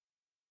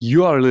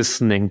You are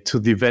listening to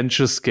the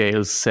Venture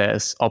Scale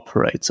SaaS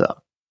Operator,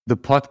 the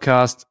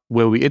podcast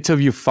where we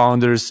interview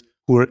founders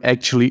who are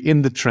actually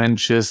in the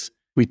trenches.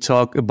 We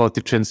talk about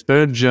the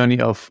transparent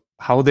journey of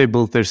how they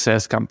build their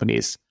SaaS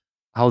companies,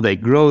 how they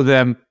grow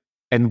them,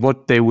 and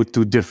what they would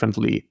do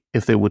differently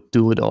if they would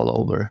do it all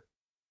over.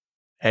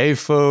 Hey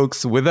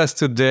folks, with us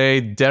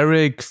today,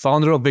 Derek,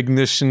 founder of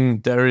Ignition.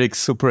 Derek,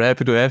 super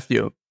happy to have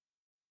you.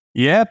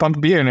 Yeah, pumped to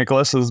be here,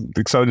 Nicholas. Is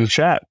excited to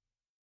chat.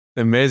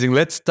 Amazing.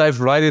 Let's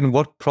dive right in.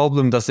 What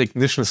problem does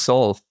Ignition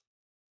solve?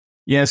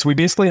 Yes, we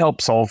basically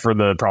help solve for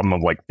the problem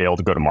of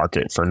failed go to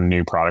market for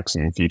new products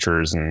and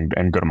features and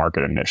go to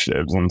market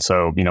initiatives. And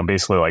so,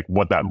 basically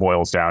what that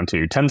boils down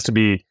to tends to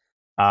be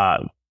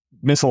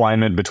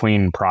misalignment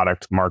between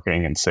product,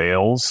 marketing, and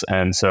sales.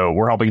 And so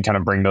we're helping kind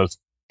of bring those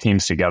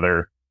teams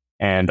together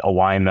and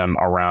align them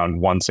around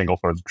one single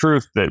source of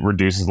truth that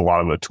reduces a lot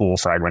of the tool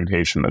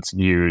fragmentation that's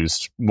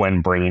used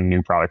when bringing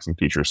new products and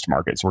features to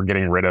market. So we're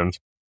getting rid of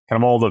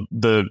kind of all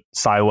the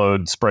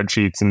siloed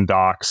spreadsheets and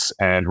docs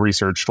and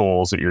research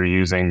tools that you're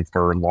using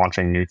for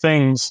launching new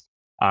things,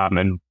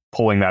 and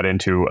pulling that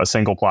into a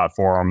single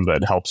platform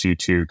that helps you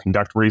to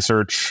conduct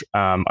research,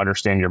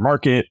 understand your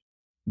market,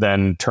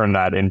 then turn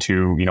that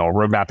into a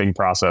road mapping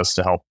process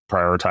to help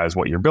prioritize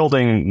what you're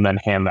building, and then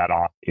hand that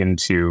off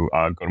into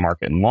a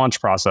go-to-market and launch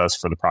process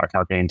for the product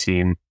marketing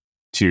team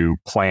to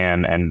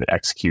plan and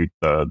execute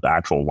the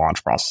actual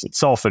launch process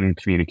itself and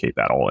communicate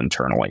that all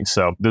internally.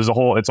 So it's a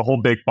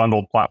whole big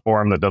bundled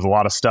platform that does a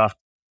lot of stuff.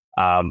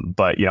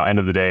 But end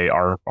of the day,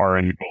 our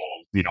end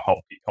goal,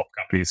 help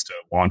companies to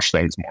launch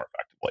things more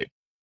effectively.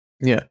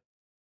 Yeah.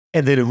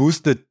 And then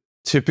who's the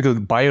typical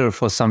buyer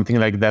for something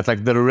like that?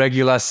 Like the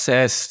regular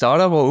SaaS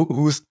startup, or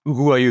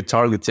who are you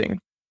targeting?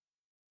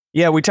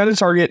 Yeah, we tend to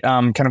target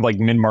kind of like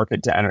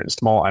mid-market to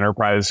small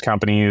enterprise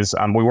companies.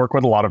 We work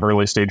with a lot of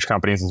early stage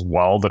companies as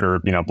well that are,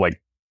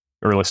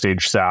 early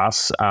stage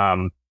SaaS.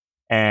 And,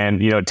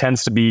 it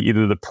tends to be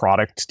either the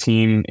product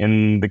team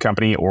in the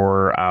company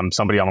or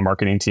somebody on the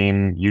marketing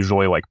team,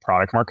 usually like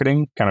product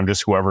marketing, kind of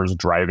just whoever's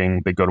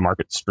driving the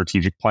go-to-market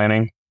strategic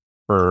planning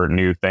for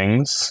new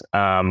things.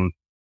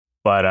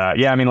 But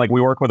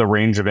we work with a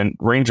range of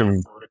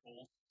verticals.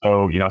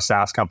 So,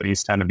 SaaS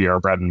companies tend to be our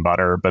bread and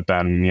butter, but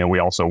then, we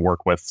also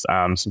work with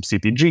some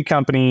CPG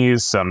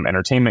companies, some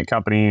entertainment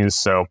companies.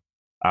 So,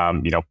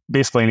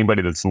 basically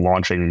anybody that's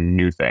launching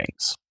new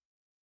things.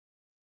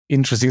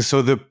 Interesting.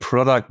 So the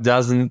product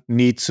doesn't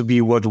need to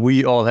be what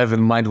we all have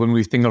in mind when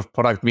we think of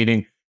product,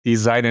 meaning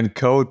design and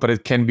code, but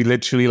it can be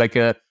literally like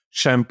a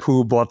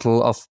shampoo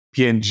bottle of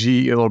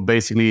PNG or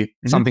basically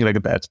something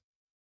like that.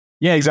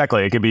 Yeah,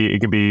 exactly. It could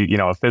be,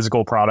 a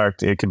physical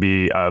product. It could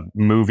be a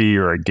movie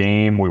or a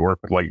game. We work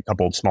with a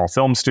couple of small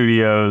film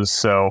studios.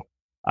 So,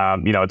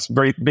 it's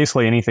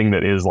basically anything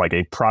that is like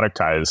a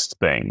productized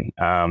thing.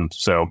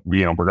 So,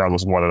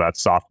 regardless of whether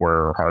that's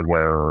software or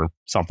hardware or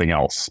something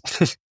else.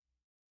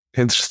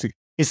 Interesting.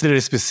 Is there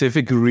a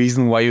specific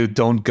reason why you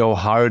don't go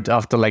hard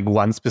after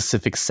one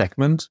specific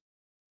segment?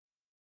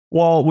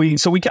 Well, we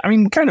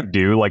kind of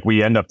do.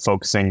 We end up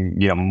focusing,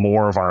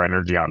 more of our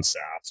energy on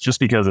SaaS,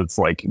 just because it's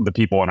the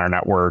people in our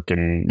network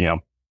and,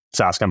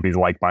 SaaS companies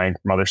like buying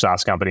from other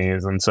SaaS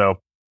companies. And so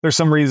there's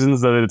some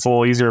reasons that it's a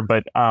little easier,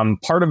 but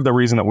part of the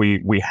reason that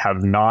we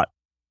have not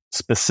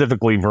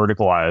specifically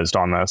verticalized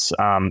on this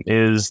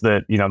is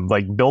that,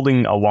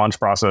 building a launch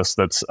process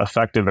that's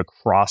effective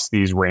across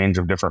these range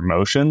of different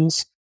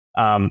motions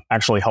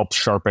actually helps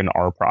sharpen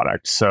our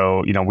product.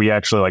 So, we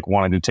actually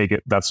wanted to take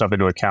that stuff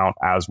into account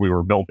as we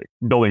were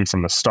building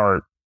from the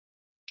start,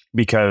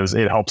 because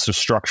it helps to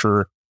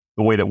structure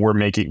the way that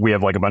we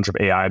have a bunch of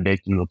AI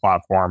baked into the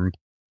platform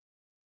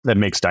that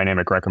makes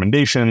dynamic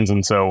recommendations.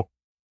 And so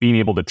being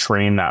able to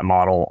train that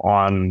model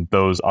on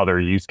those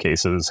other use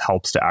cases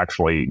helps to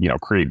actually,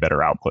 create better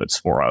outputs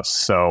for us.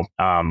 So,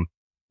 I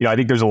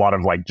think there's a lot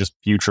of just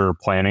future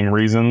planning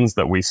reasons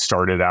that we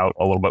started out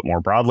a little bit more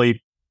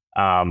broadly.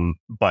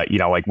 But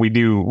we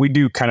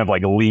do kind of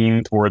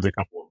lean towards a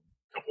couple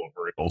of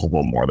verticals a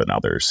little more than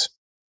others.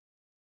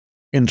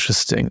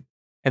 Interesting.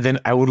 And then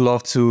I would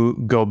love to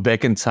go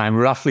back in time,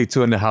 roughly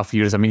 2.5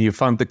 years. I mean, you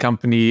found the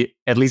company,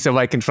 at least if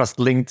I can trust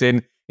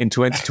LinkedIn, in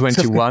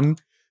 2021.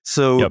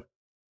 So Yep.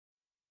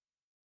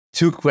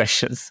 2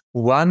 questions.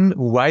 One,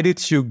 why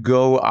did you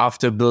go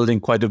after building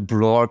quite a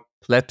broad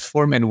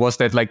platform? And was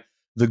that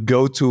the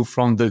go-to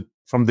from the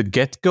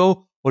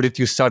get-go? Or did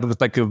you start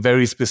with a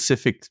very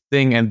specific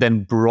thing and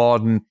then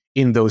broaden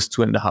in those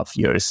 2.5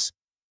 years?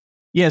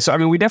 Yeah, so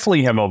we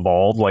definitely have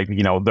evolved.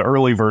 The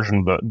early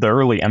version, the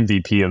early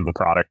MVP of the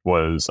product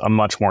was a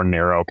much more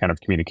narrow kind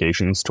of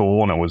communications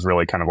tool, and it was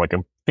really kind of like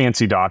a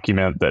fancy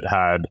document that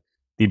had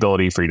the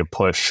ability for you to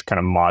push kind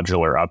of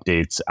modular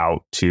updates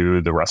out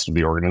to the rest of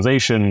the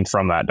organization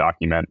from that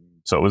document.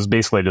 So it was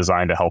basically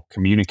designed to help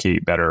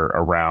communicate better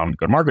around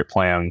go-to-market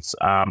plans.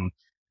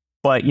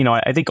 But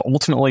I think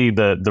ultimately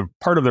the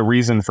part of the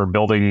reason for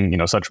building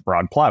such a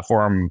broad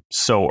platform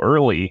so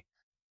early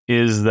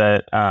is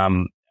that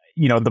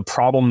the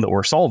problem that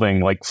we're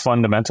solving like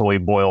fundamentally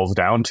boils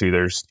down to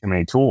there's too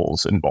many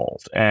tools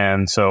involved.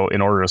 And so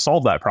in order to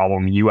solve that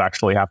problem, you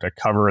actually have to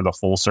cover the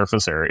full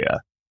surface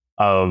area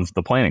of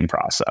the planning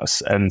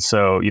process. And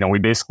so, we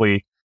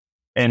basically,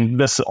 and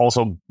this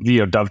also,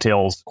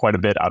 dovetails quite a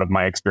bit out of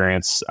my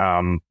experience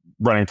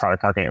running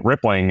product marketing at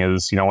Rippling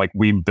is, like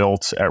we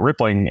built at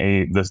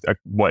Rippling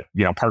what,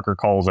 Parker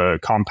calls a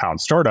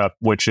compound startup,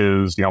 which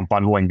is,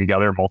 bundling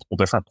together multiple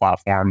different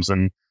platforms.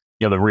 And,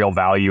 the real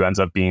value ends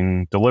up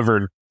being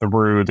delivered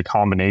through the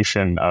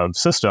combination of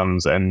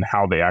systems and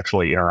how they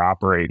actually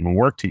interoperate and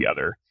work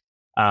together,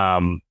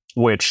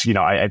 which,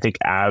 I think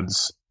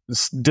adds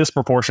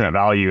disproportionate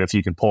value if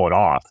you can pull it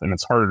off. And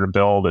it's harder to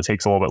build. It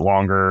takes a little bit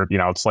longer.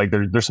 It's like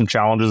there's some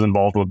challenges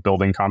involved with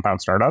building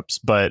compound startups,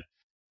 but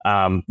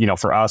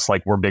for us,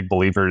 like we're big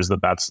believers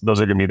that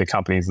those are going to be the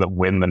companies that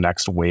win the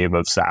next wave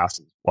of SaaS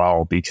as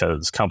well,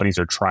 because companies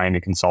are trying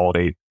to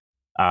consolidate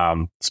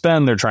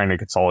spend, they're trying to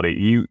consolidate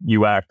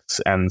UX,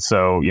 and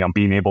so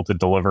being able to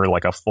deliver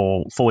like a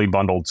fully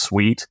bundled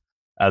suite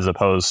as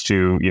opposed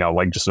to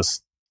like just a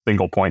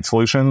single point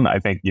solution, I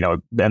think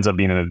ends up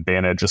being an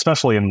advantage,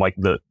 especially in like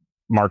the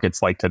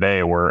markets like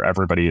today where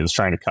everybody is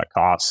trying to cut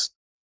costs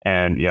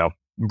and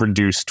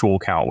reduce tool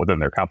count within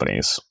their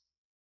companies.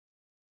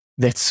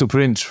 That's super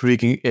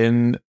intriguing.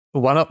 In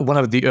one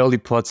of the early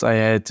pods, I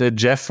had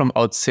Jeff from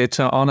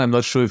Outseta on. I'm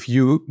not sure if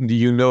you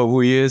know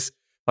who he is,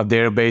 but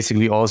they're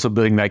basically also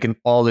building like an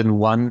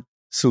all-in-one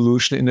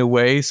solution in a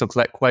way. So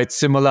quite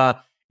similar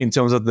in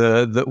terms of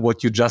the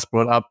what you just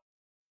brought up,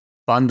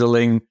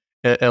 bundling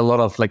a lot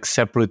of like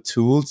separate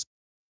tools.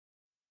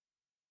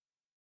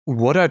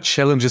 What are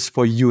challenges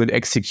for you in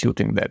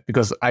executing that?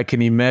 Because I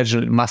can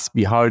imagine it must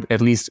be hard,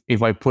 at least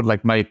if I put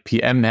like my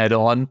PM hat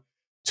on,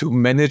 to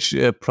manage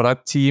a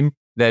product team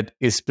that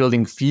is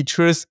building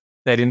features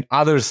that in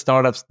other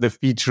startups, the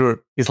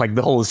feature is like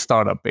the whole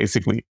startup,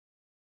 basically.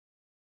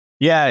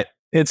 Yeah,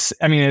 it's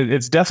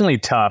definitely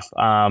tough.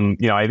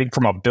 I think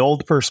from a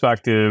build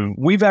perspective,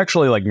 we've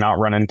actually like not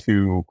run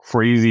into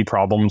crazy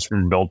problems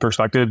from a build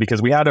perspective because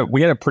we had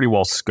a pretty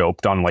well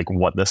scoped on like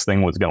what this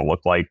thing was going to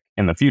look like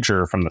in the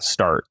future from the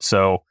start.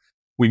 So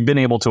we've been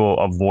able to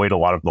avoid a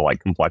lot of the like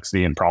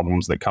complexity and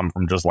problems that come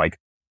from just like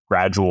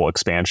gradual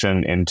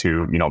expansion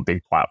into,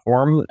 big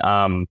platform.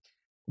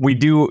 We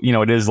do,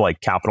 it is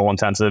like capital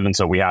intensive. And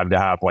so we had to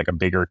have like a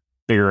bigger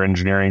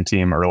engineering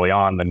team early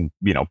on than,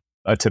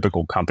 a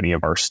typical company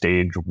of our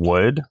stage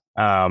would.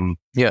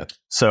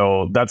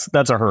 So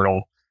that's a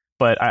hurdle.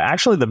 But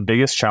actually the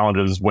biggest challenge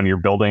is when you're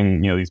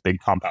building, these big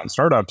compound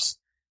startups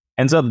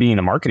ends up being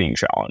a marketing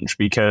challenge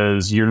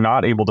because you're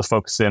not able to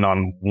focus in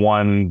on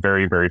one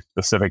very, very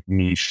specific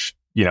niche,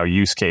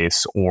 use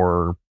case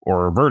or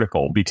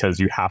vertical, because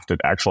you have to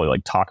actually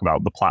like talk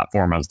about the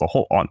platform as the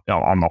whole on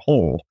the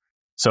whole.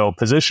 So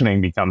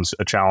positioning becomes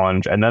a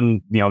challenge. And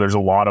then, there's a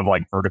lot of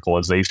like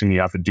verticalization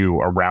you have to do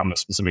around the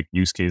specific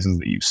use cases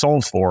that you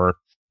solve for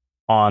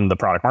on the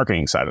product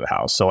marketing side of the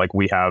house. So like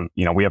we have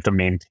to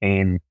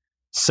maintain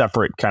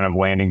separate kind of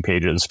landing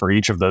pages for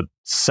each of the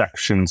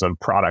sections of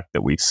product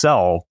that we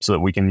sell so that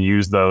we can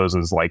use those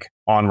as like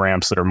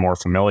on-ramps that are more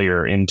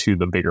familiar into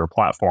the bigger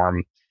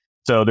platform.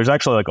 So there's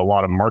actually like a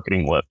lot of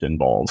marketing lift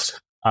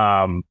involved.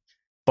 But,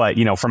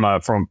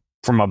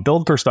 from a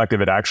build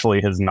perspective, it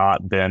actually has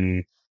not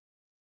been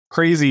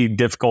crazy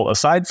difficult,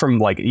 aside from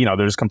like,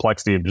 there's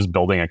complexity of just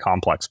building a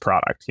complex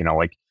product.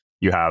 Like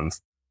you have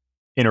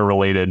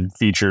interrelated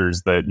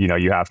features that,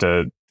 you have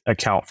to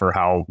account for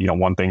how,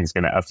 one thing's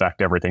going to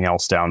affect everything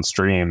else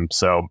downstream.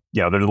 So,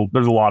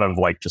 there's a lot of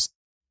like just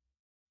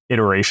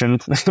iteration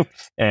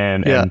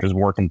and just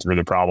working through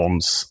the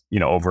problems,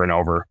 over and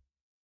over.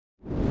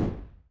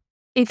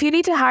 If you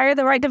need to hire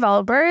the right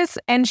developers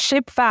and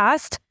ship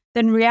fast,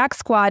 then React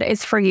Squad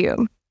is for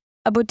you.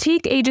 A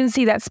boutique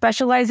agency that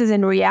specializes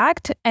in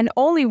React and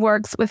only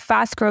works with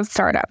fast growth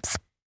startups.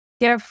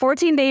 Get a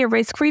 14-day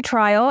risk-free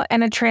trial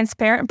and a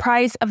transparent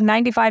price of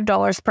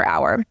 $95 per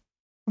hour.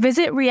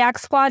 Visit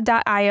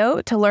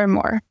reactsquad.io to learn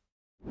more.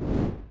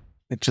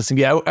 Interesting.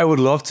 Yeah, I would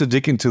love to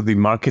dig into the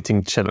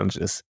marketing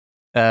challenges.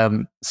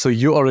 So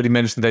you already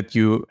mentioned that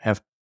you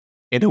have,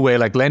 in a way,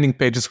 like landing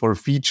pages for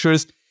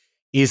features.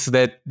 Is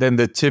that then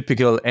the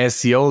typical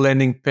SEO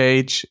landing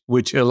page,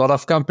 which a lot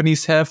of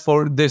companies have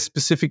for their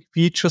specific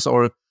features,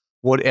 or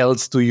what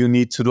else do you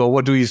need to do, or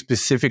what do you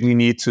specifically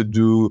need to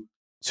do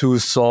to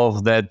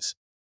solve that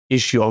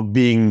issue of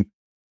being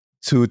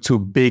too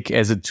big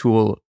as a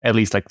tool, at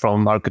least like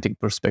from a marketing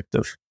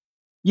perspective?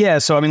 Yeah,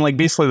 so like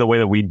basically the way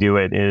that we do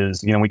it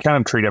is, we kind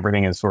of treat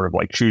everything as sort of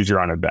like choose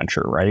your own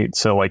adventure, right?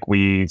 So like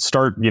we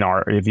start,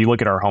 if you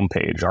look at our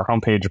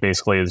homepage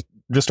basically is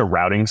just a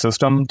routing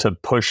system to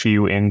push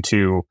you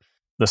into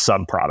the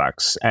sub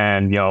products.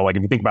 And, like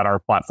if you think about our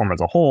platform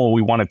as a whole,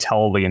 we want to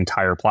tell the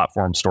entire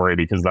platform story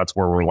because that's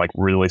where we're like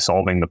really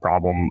solving the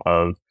problem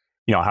of,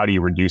 how do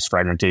you reduce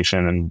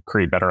fragmentation and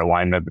create better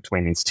alignment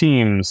between these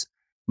teams?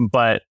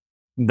 But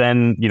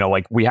then,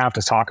 like we have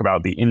to talk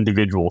about the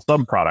individual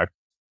sub product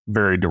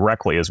very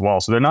directly as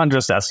well. So they're not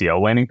just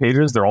SEO landing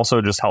pages. They're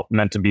also just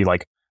meant to be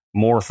like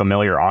more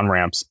familiar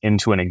on-ramps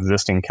into an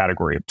existing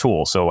category of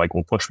tools. So like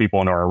we'll push people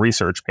into our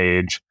research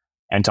page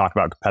and talk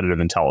about competitive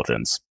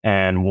intelligence.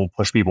 And we'll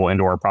push people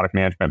into our product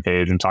management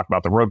page and talk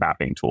about the road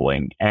mapping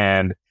tooling.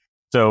 And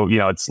so,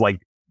 it's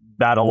like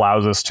that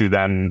allows us to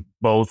then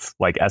both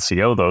like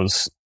SEO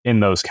those in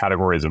those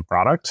categories of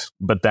product,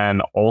 but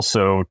then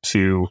also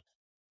to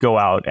go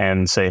out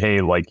and say, hey,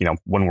 like,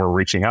 when we're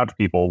reaching out to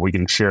people, we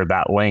can share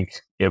that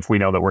link if we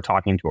know that we're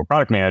talking to a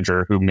product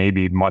manager who may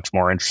be much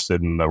more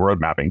interested in the road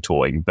mapping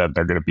tooling, that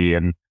they're going to be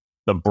in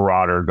the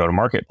broader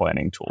go-to-market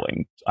planning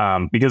tooling.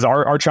 Because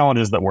our challenge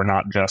is that we're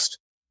not just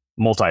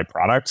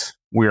multi-product,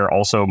 we are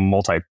also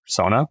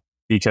multi-persona,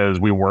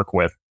 because we work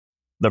with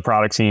the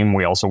product team,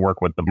 we also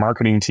work with the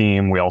marketing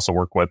team, we also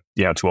work with,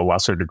 to a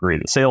lesser degree,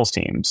 the sales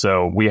team.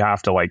 So we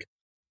have to like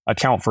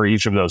account for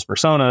each of those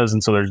personas.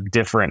 And so there's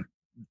different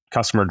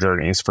customer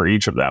journeys for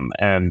each of them.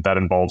 And that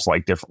involves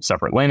like different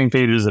separate landing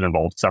pages. It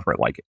involves separate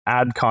like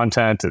ad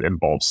content. It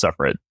involves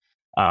separate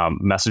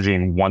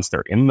messaging once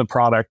they're in the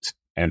product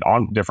and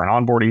on different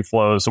onboarding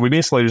flows. So we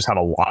basically just have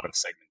a lot of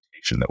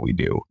segmentation that we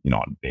do,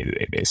 on a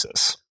day-to-day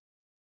basis.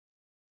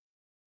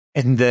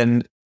 And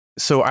then,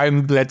 so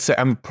let's say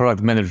I'm a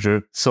product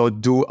manager. So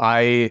do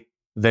I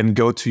then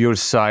go to your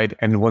site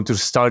and want to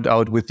start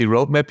out with the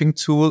road mapping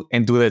tool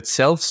and do that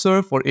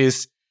self-serve, or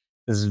is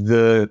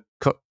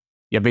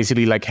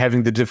basically like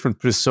having the different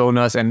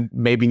personas and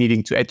maybe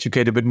needing to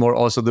educate a bit more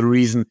also the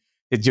reason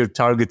that you're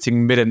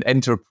targeting mid and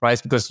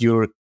enterprise, because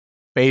you're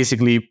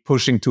basically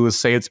pushing to a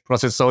sales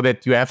process so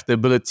that you have the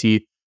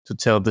ability to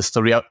tell the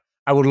story.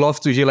 I would love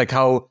to hear like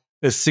how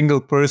a single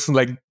person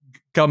like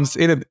comes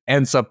in and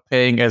ends up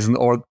paying as an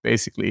org,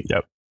 basically.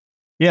 Yep.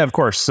 Yeah, of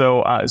course.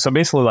 So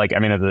basically, like, I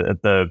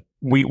mean,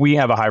 we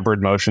have a hybrid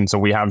motion. So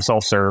we have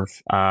self-serve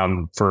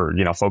for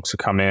folks who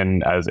come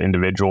in as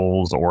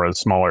individuals or as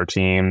smaller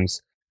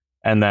teams.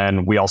 And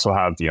then we also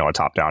have, a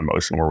top-down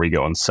motion where we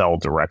go and sell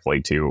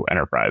directly to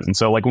enterprise. And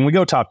so like when we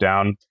go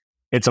top-down,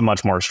 it's a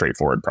much more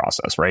straightforward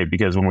process, right?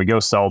 Because when we go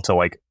sell to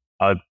like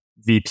a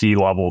VP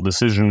level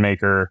decision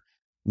maker,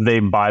 they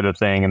buy the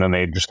thing and then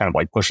they just kind of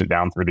like push it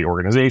down through the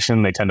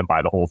organization. They tend to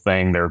buy the whole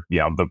thing.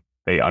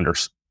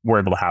 We're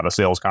able to have a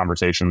sales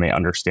conversation. They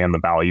understand the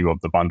value of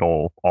the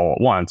bundle all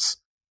at once.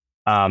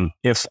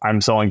 If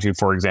I'm selling to,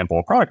 for example,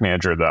 a product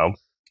manager though,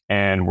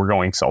 and we're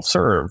going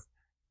self-serve,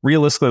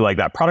 realistically, like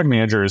that product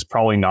manager is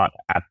probably not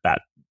at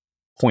that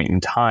point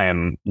in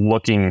time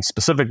looking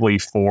specifically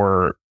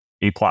for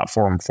a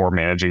platform for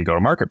managing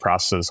go-to-market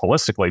processes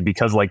holistically,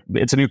 because like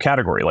it's a new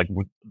category. Like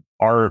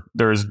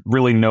there's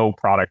really no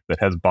product that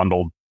has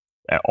bundled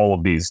all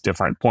of these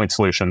different point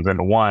solutions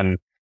into one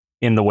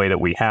in the way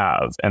that we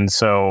have. And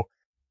so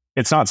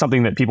it's not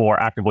something that people are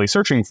actively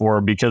searching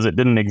for because it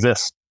didn't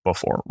exist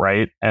before,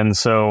 right? And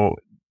so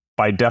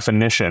by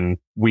definition,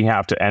 we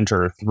have to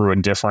enter through a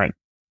different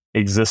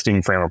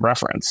existing frame of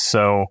reference.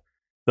 So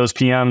those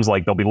PMs,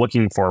 like they'll be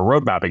looking for a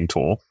road mapping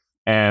tool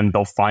and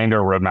they'll find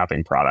our road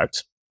mapping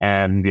product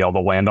and they'll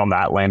land on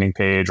that landing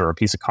page or a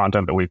piece of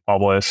content that we've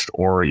published,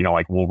 or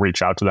like we'll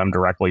reach out to them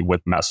directly with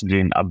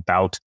messaging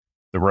about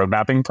the road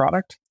mapping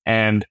product.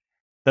 And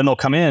then they'll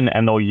come in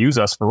and they'll use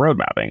us for road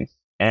mapping.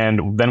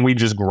 And then we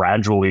just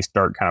gradually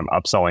start kind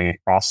of upselling and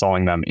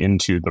cross-selling them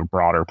into the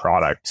broader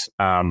product.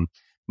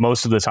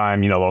 Most of the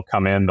time, they'll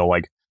come in, they'll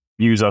like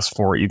use us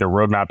for either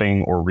road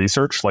mapping or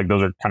research. Like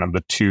those are kind of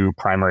the two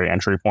primary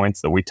entry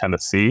points that we tend to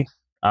see.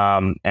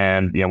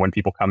 And when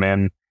people come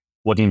in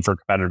looking for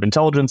competitive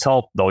intelligence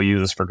help, they'll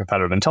use us for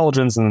competitive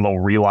intelligence, and then they'll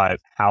realize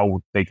how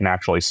they can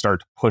actually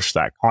start to push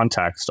that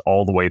context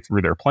all the way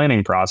through their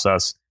planning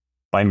process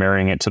by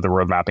marrying it to the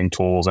road mapping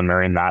tools and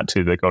marrying that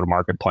to the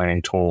go-to-market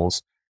planning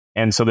tools.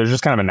 And so there's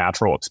just kind of a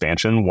natural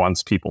expansion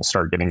once people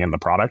start getting in the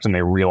product and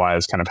they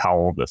realize kind of how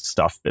all this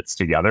stuff fits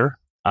together.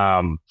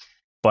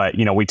 But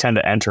we tend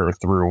to enter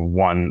through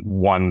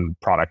one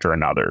product or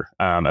another,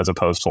 as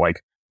opposed to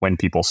like when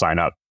people sign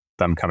up,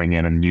 them coming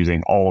in and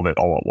using all of it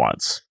all at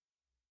once.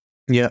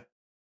 Yeah.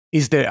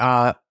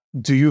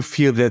 Do you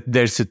feel that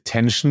there's a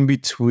tension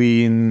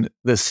between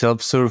the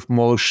self-serve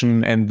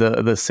motion and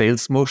the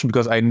sales motion?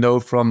 Because I know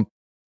from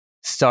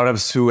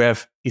startups who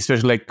have,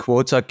 especially like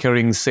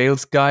quota-carrying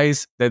sales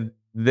guys, that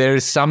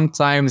there's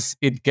sometimes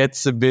it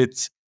gets a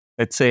bit,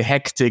 let's say,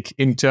 hectic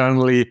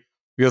internally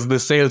because the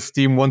sales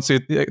team wants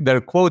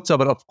their quota,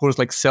 but of course,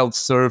 like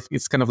self-serve,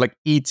 it's kind of like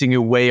eating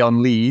away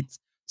on leads.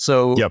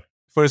 So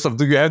First off,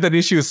 do you have that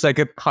issue?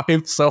 Second,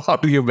 if so, how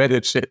do you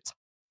manage it?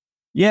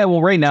 Yeah,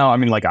 well, right now, I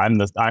mean, like I'm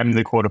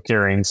the quota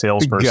carrying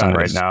salesperson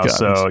right now,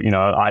 so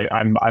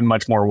I'm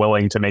much more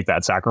willing to make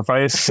that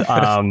sacrifice.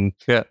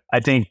 I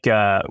think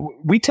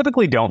we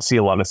typically don't see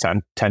a lot of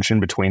tension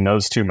between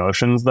those two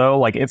motions, though.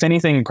 Like, if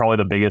anything, probably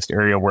the biggest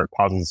area where it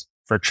causes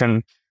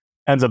friction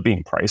ends up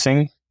being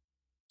pricing,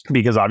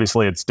 because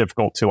obviously it's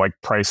difficult to like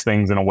price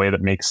things in a way that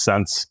makes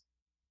sense,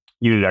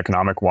 unit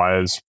economic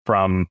wise,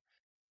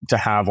 to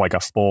have like a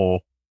full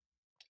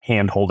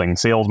hand-holding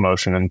sales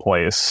motion in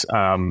place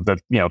that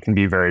can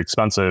be very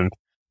expensive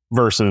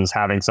versus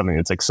having something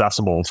that's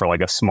accessible for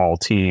like a small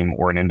team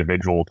or an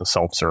individual to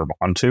self-serve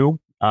onto.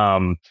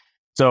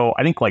 So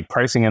I think like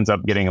pricing ends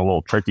up getting a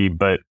little tricky,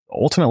 but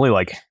ultimately,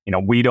 like,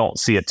 we don't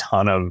see a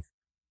ton of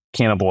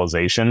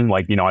cannibalization.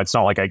 Like, it's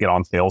not like I get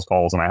on sales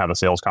calls and I have a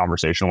sales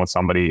conversation with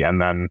somebody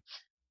and then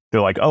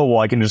they're like, oh, well,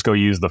 I can just go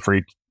use the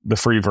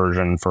free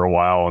version for a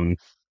while and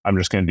I'm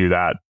just going to do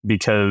that,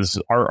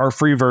 because our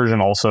free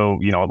version also,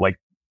 like,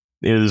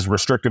 is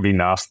restrictive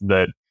enough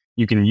that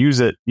you can use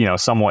it,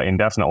 somewhat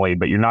indefinitely,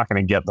 but you're not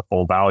going to get the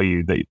full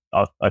value that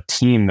a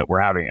team that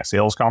we're having a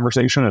sales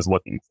conversation is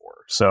looking for.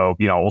 So,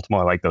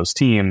 ultimately, like those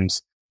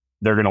teams,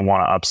 they're going to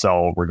want to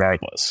upsell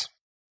regardless.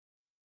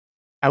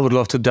 I would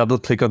love to double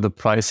click on the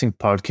pricing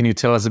part. Can you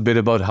tell us a bit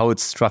about how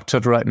it's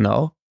structured right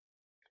now?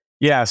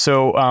 Yeah.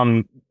 So,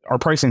 our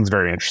pricing is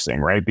very interesting,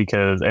 right?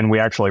 And we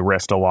actually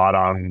riffed a lot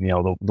on,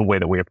 the way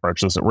that we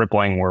approach this at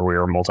Rippling, where we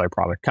are a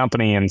multi-product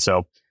company. And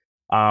so,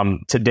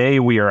 today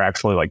we are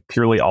actually like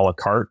purely a la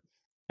carte.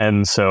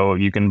 And so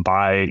you can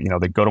buy,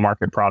 the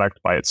go-to-market product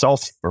by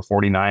itself for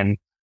 $49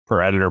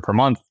 per editor per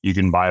month. You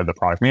can buy the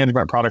product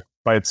management product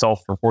by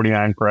itself for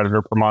 $49 per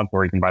editor per month,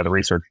 or you can buy the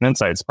research and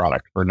insights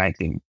product for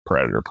 $19 per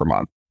editor per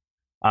month.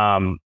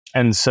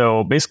 And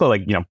so basically,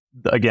 like,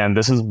 again,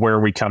 this is where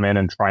we come in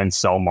and try and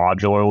sell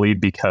modularly,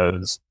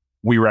 because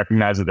we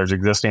recognize that there's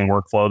existing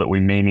workflow that we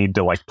may need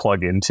to like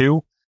plug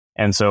into.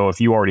 And so if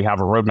you already have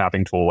a road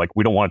mapping tool, like,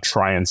 we don't want to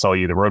try and sell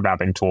you the road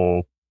mapping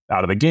tool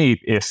out of the gate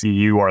if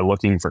you are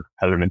looking for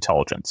competitive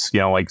intelligence,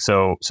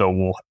 so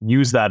we'll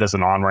use that as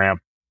an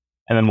on-ramp,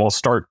 and then we'll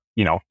start,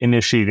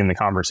 initiating the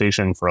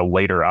conversation for a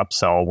later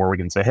upsell where we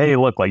can say, hey,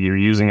 look, like, you're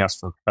using us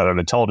for competitive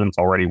intelligence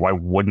already. Why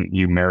wouldn't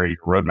you marry your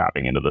road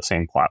mapping into the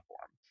same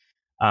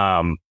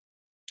platform?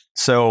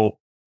 So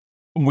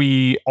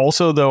we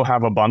also, though,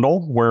 have a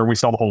bundle where we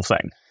sell the whole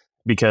thing,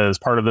 because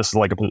part of this is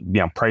like,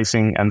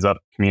 pricing ends up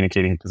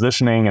communicating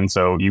positioning. And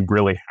so you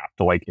really have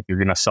to, like, if you're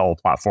going to sell a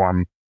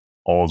platform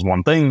all as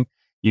one thing,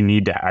 you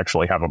need to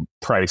actually have a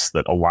price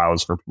that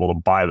allows for people to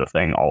buy the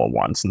thing all at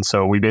once. And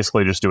so we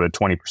basically just do a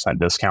 20%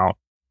 discount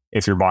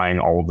if you're buying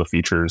all of the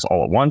features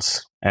all at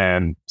once,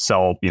 and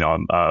sell,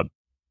 a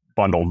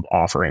bundled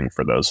offering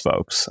for those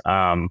folks.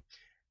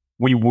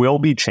 We will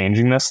be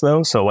changing this,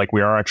 though. So, like,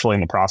 we are actually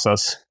in the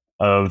process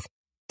of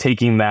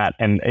taking that,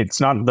 and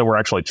it's not that we're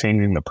actually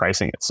changing the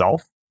pricing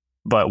itself,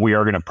 but we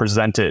are going to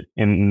present it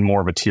in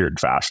more of a tiered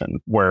fashion,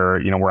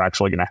 where, we're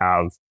actually going to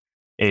have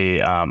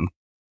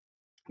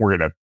we're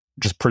going to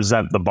just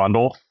present the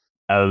bundle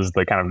as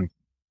the kind of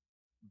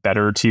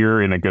better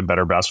tier in a good,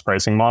 better, best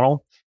pricing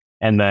model.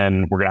 And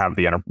then we're going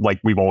to have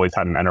like we've always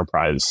had an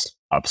enterprise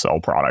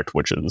upsell product,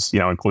 which is,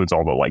 includes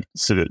all the like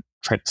standard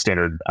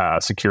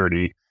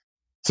security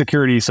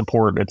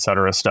support, et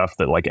cetera, stuff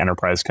that like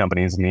enterprise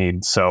companies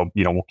need. So,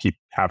 we'll keep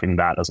having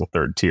that as a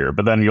third tier,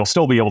 but then you'll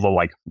still be able to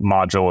like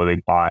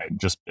modularly buy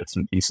just bits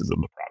and pieces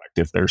of the product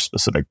if there's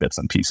specific bits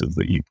and pieces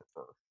that you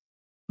prefer.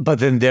 But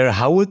then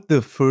how would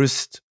the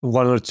first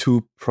one or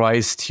two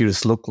price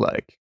tiers look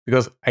like?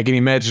 Because I can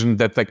imagine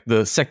that like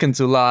the second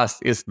to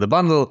last is the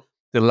bundle,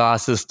 the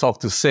last is talk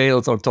to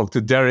sales or talk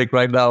to Derek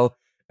right now.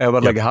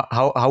 But Yep. like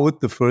how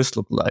would the first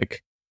look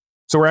like?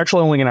 So we're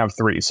actually only going to have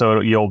 3. So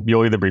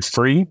you'll either be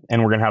free,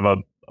 and we're going to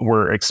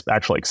have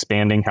actually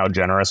expanding how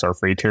generous our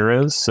free tier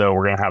is. So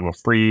we're going to have a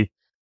free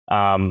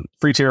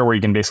tier where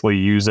you can basically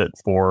use it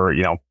for,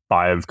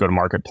 5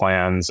 go-to-market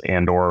plans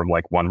and or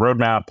like 1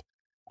 roadmap,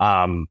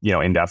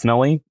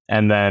 indefinitely.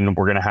 And then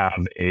we're going to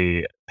have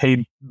a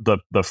paid,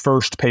 the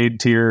first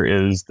paid tier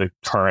is the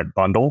current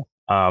bundle,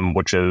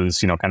 which is,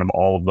 kind of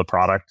all of the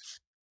product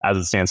as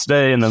it stands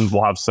today. And then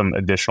we'll have some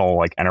additional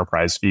like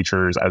enterprise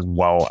features, as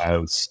well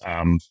as,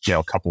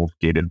 a couple of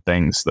gated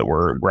things that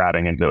we're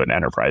adding into an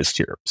enterprise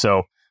tier.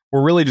 So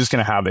we're really just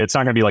going to have, it's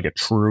not going to be like a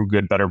true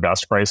good, better,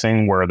 best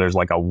pricing where there's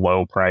like a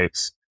low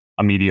price,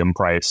 a medium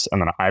price,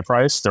 and then a high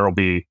price. There will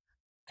be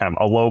kind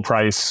of a low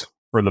price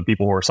for the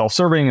people who are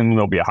self-serving, and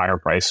there'll be a higher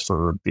price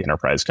for the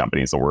enterprise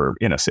companies that we're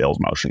in a sales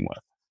motion with.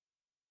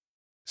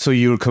 So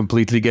you're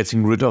completely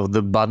getting rid of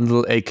the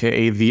bundle,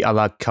 aka the a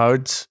la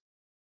carte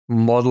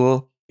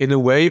model in a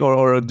way,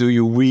 or do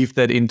you weave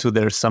that into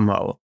there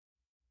somehow?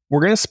 We're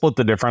going to split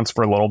the difference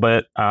for a little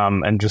bit,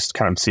 and just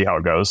kind of see how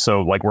it goes.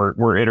 So like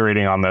we're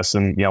iterating on this,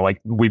 and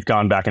like we've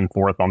gone back and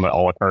forth on the a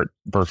la carte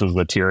versus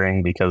the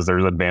tiering, because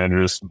there's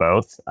advantages to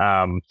both.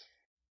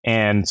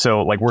 And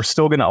so like we're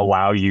still going to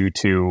allow you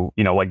to,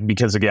 like,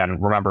 because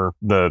again, remember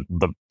the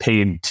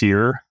paid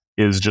tier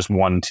is just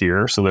one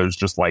tier. So there's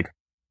just like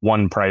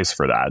one price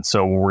for that.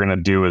 So what we're going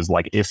to do is,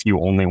 like, if you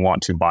only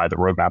want to buy the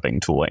road mapping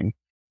tooling,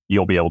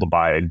 you'll be able to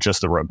buy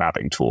just the road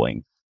mapping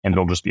tooling, and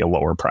it'll just be a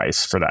lower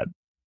price for that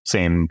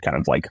same kind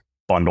of like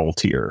bundle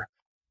tier.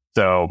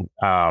 So,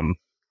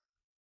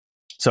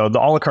 so the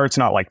a la carte's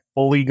not like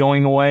fully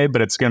going away,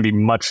 but it's going to be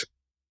much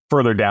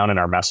further down in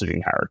our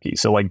messaging hierarchy.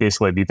 So like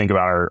basically, if you think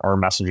about our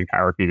messaging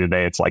hierarchy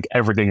today, it's like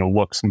everything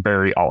looks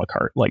very a la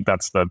carte. Like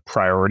that's the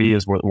priority,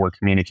 is we're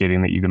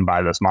communicating that you can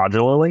buy this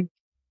modularly.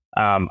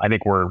 I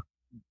think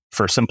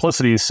for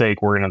simplicity's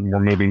sake, we're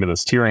moving to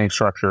this tiering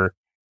structure.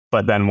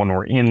 But then when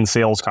we're in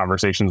sales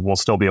conversations, we'll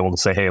still be able to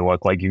say, hey,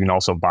 look, like you can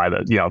also buy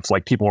the, it's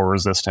like people are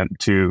resistant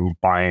to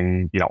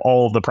buying,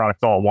 all of the products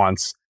all at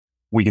once.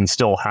 We can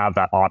still have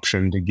that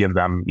option to give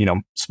them,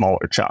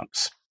 smaller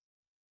chunks.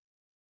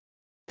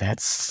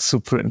 That's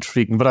super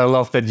intriguing. But I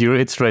love that you're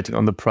iterating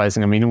on the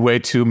pricing. I mean, way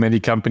too many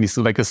companies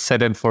do like a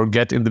set and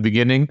forget in the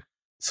beginning.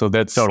 So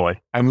that's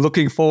totally. I'm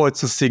looking forward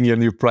to seeing your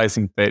new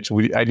pricing page.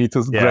 I need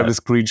to grab a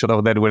screenshot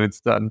of that when it's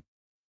done.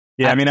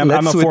 Yeah, I mean, I'm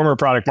a former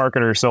product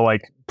marketer, so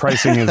like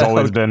pricing has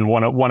always been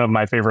one of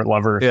my favorite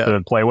levers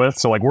to play with.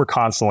 So like we're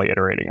constantly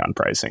iterating on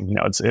pricing.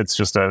 It's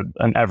just and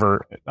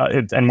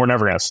we're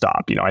never going to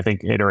stop. I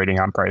think iterating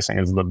on pricing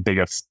is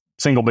the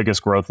single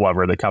biggest growth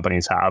lever that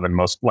companies have, and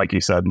most, like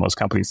you said, most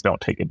companies don't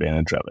take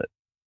advantage of it.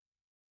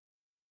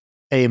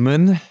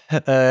 Amen.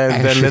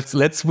 Then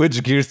let's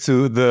switch gears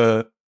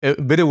to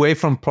a bit away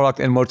from product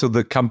and more to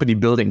the company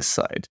building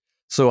side.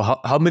 So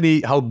how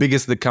big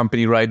is the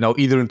company right now,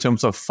 either in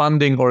terms of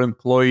funding or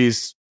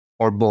employees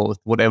or both,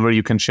 whatever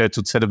you can share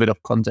to set a bit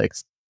of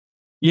context?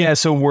 Yeah,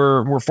 so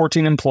we're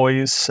 14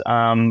 employees.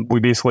 We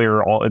basically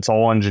it's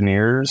all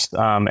engineers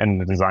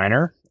and the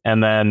designer.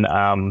 And then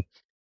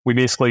we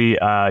basically,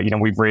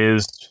 we've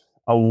raised,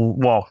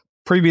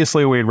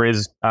 previously we had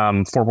raised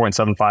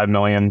 4.75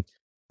 million,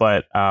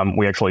 but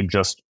we actually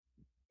just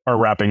are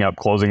wrapping up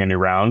closing a new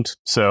round.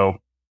 So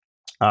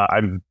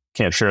I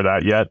can't share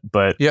that yet,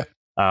 but yeah.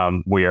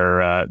 We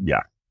are,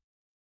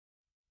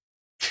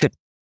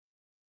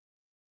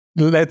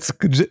 Let's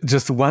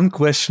just one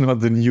question on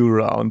the new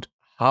round.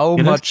 How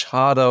much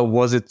harder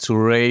was it to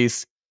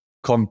raise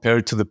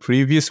compared to the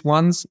previous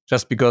ones?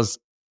 Just because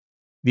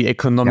the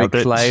economic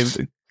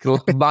climate,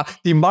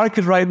 the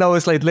market right now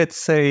is like, let's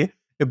say,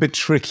 a bit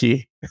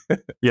tricky.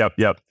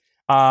 Yep.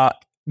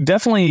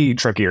 Definitely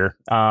trickier.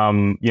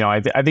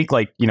 I think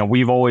like,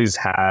 we've always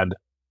had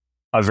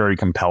a very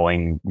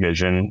compelling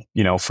vision,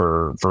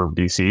 for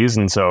VCs.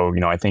 And so,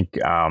 I think,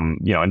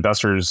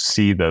 investors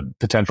see the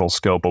potential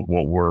scope of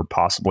what we're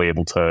possibly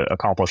able to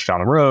accomplish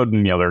down the road,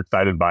 and, they're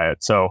excited by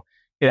it. So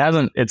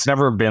it's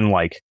never been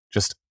like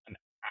just an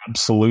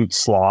absolute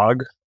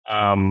slog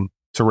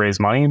to raise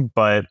money,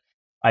 but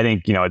I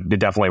think, it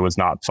definitely was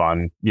not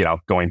fun,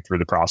 going through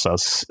the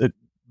process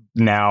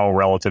now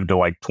relative to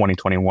like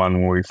 2021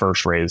 when we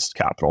first raised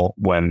capital,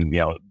 when,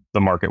 the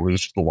market was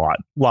just a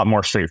lot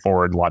more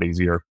straightforward, a lot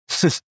easier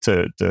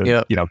to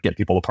get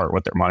people to part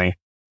with their money.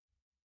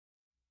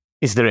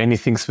 Is there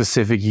anything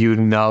specific you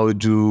now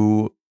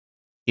do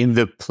in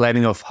the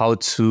planning of how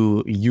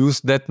to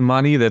use that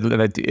money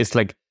that is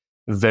like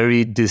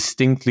very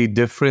distinctly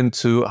different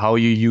to how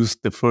you used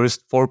the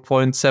first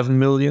 4.7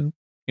 million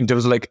in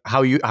terms of like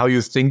how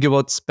you think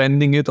about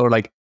spending it or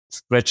like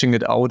stretching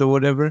it out or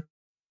whatever?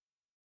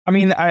 I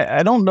mean,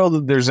 I don't know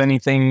that there's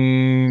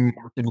anything.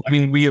 I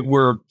mean,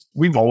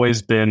 we've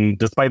always been,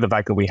 despite the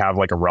fact that we have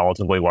like a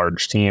relatively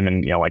large team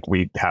and, like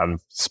we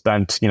have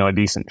spent, a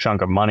decent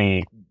chunk of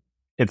money,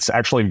 it's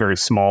actually very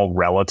small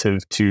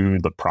relative to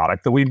the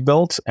product that we've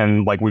built.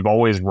 And like, we've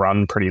always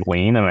run pretty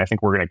lean. And I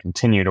think we're going to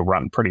continue to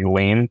run pretty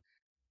lean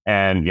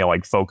and,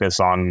 like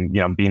focus on,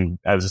 being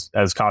as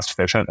cost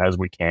efficient as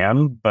we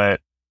can. But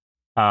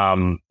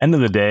end of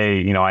the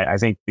day, I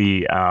think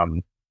the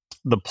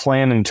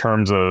plan in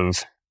terms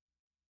of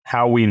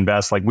how we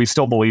invest, like we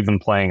still believe in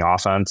playing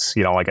offense.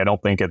 Like I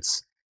think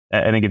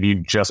if you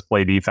just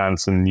play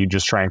defense and you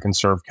just try and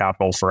conserve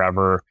capital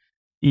forever,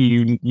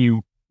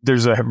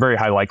 there's a very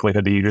high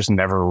likelihood that you just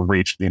never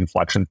reach the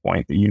inflection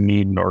point that you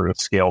need in order to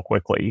scale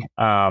quickly.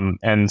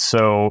 And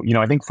so,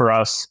 I think for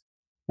us,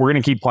 we're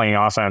going to keep playing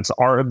offense.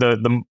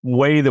 The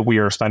way that we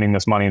are spending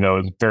this money though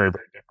is very,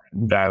 very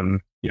different than,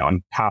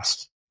 in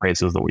past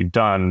raises that we've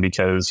done,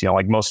 because,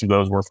 like most of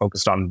those we're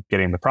focused on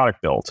getting the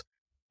product built,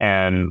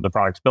 and the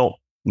product's built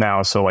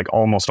now. So like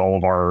almost all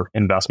of our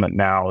investment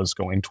now is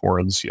going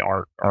towards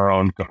our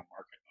own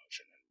go-to-market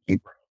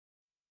motion.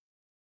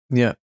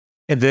 Yeah.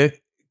 And then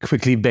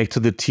quickly back to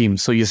the team.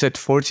 So you said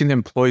 14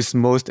 employees,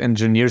 most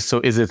engineers.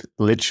 So is it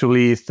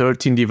literally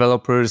 13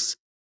 developers,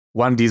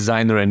 1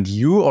 designer and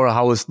you, or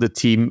how is the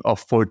team of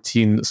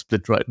 14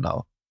 split right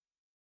now?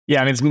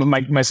 Yeah, I mean, it's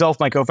myself,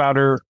 my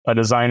co-founder, a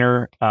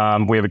designer.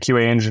 We have a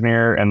QA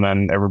engineer, and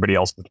then everybody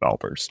else is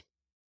developers.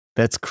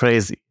 That's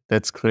crazy.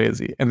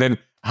 And then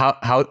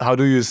how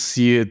do you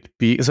see it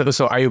be?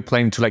 So are you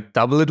planning to like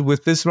double it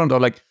with this round,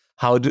 or like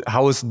how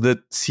is the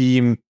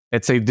team,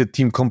 let's say the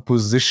team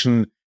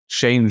composition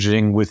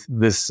changing with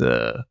this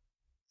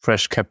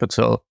fresh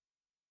capital?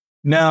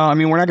 No, I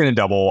mean, we're not going to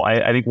double.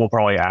 I think we'll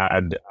probably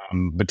add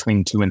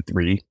between 2 and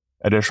 3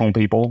 additional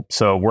people.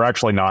 So we're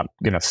actually not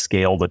going to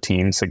scale the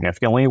team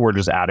significantly. We're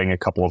just adding a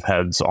couple of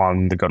heads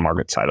on the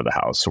go-to-market side of the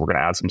house. So we're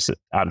going to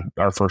add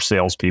our first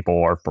salespeople,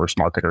 our first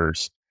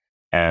marketers.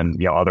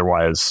 And,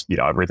 otherwise,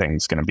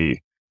 everything's going to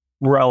be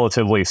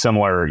relatively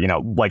similar.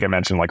 Like I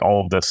mentioned, like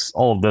all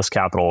of this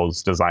capital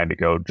is designed to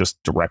go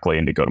just directly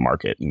into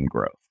go-to-market and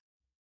growth.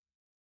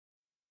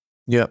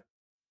 Yeah.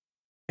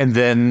 And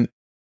then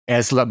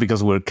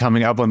because we're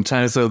coming up on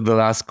time, so the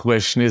last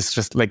question is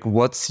just like,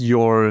 what's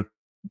your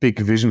big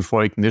vision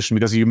for Ignition?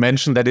 Because you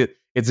mentioned that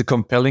it's a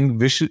compelling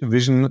vision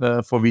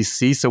for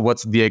VC. So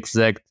what's the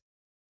exact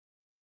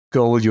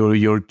goal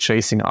you're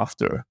chasing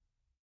after?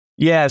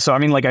 Yeah, so I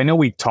mean, like, I know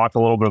we talked a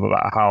little bit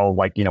about how,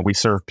 like, you know, we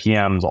serve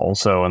PMs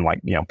also and, like,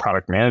 you know,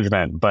 product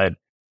management, but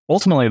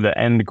ultimately the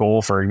end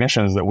goal for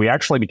Ignition is that we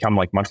actually become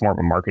like much more of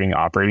a marketing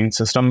operating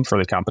system for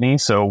the company.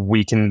 So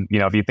we can, you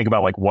know, if you think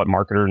about like what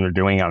marketers are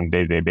doing on a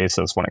day-to-day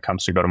basis when it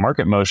comes to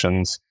go-to-market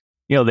motions,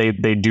 you know,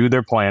 they do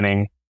their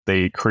planning,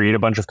 they create a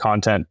bunch of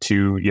content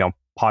to, you know,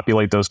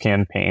 populate those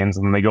campaigns,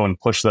 and then they go and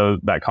push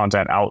that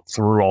content out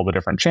through all the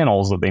different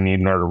channels that they need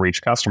in order to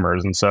reach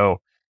customers. And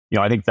so, you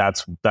know, I think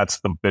that's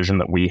the vision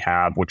that we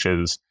have, which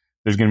is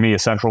there's going to be a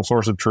central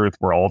source of truth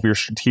where all of your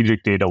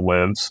strategic data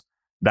lives.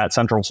 That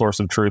central source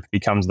of truth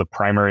becomes the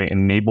primary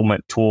enablement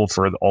tool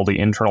for all the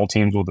internal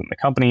teams within the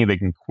company. They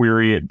can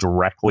query it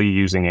directly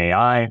using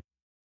AI.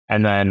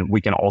 And then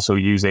we can also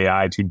use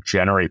AI to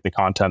generate the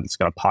content that's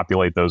going to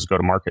populate those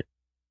go-to-market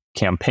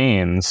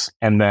campaigns.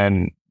 And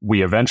then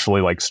we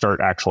eventually like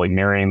start actually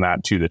marrying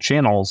that to the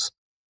channels,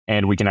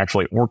 and we can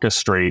actually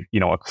orchestrate, you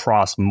know,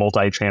 across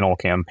multi-channel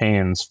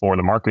campaigns for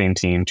the marketing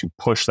team to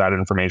push that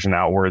information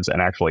outwards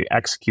and actually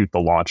execute the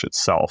launch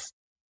itself,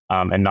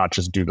 and not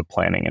just do the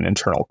planning and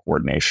internal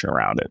coordination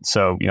around it.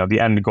 So, you know, the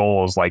end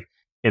goal is like,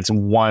 it's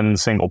one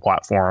single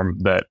platform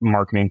that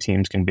marketing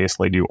teams can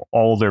basically do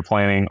all of their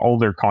planning, all of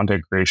their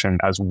content creation,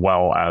 as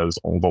well as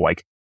all the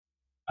like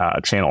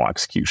channel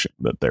execution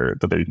that they're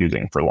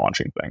using for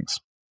launching things.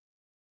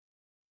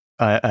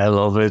 I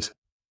love it.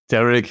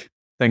 Derek,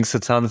 thanks a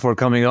ton for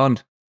coming on.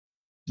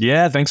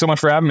 Yeah, thanks so much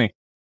for having me.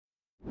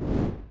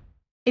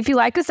 If you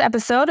like this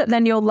episode,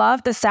 then you'll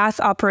love The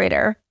SaaS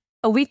Operator,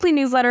 a weekly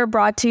newsletter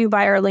brought to you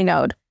by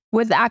EarlyNode,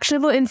 with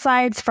actionable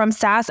insights from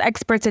SaaS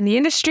experts in the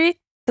industry,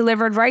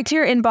 delivered right to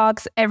your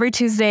inbox every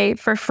Tuesday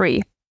for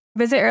free.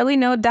 Visit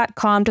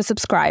earlynode.com to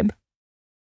subscribe.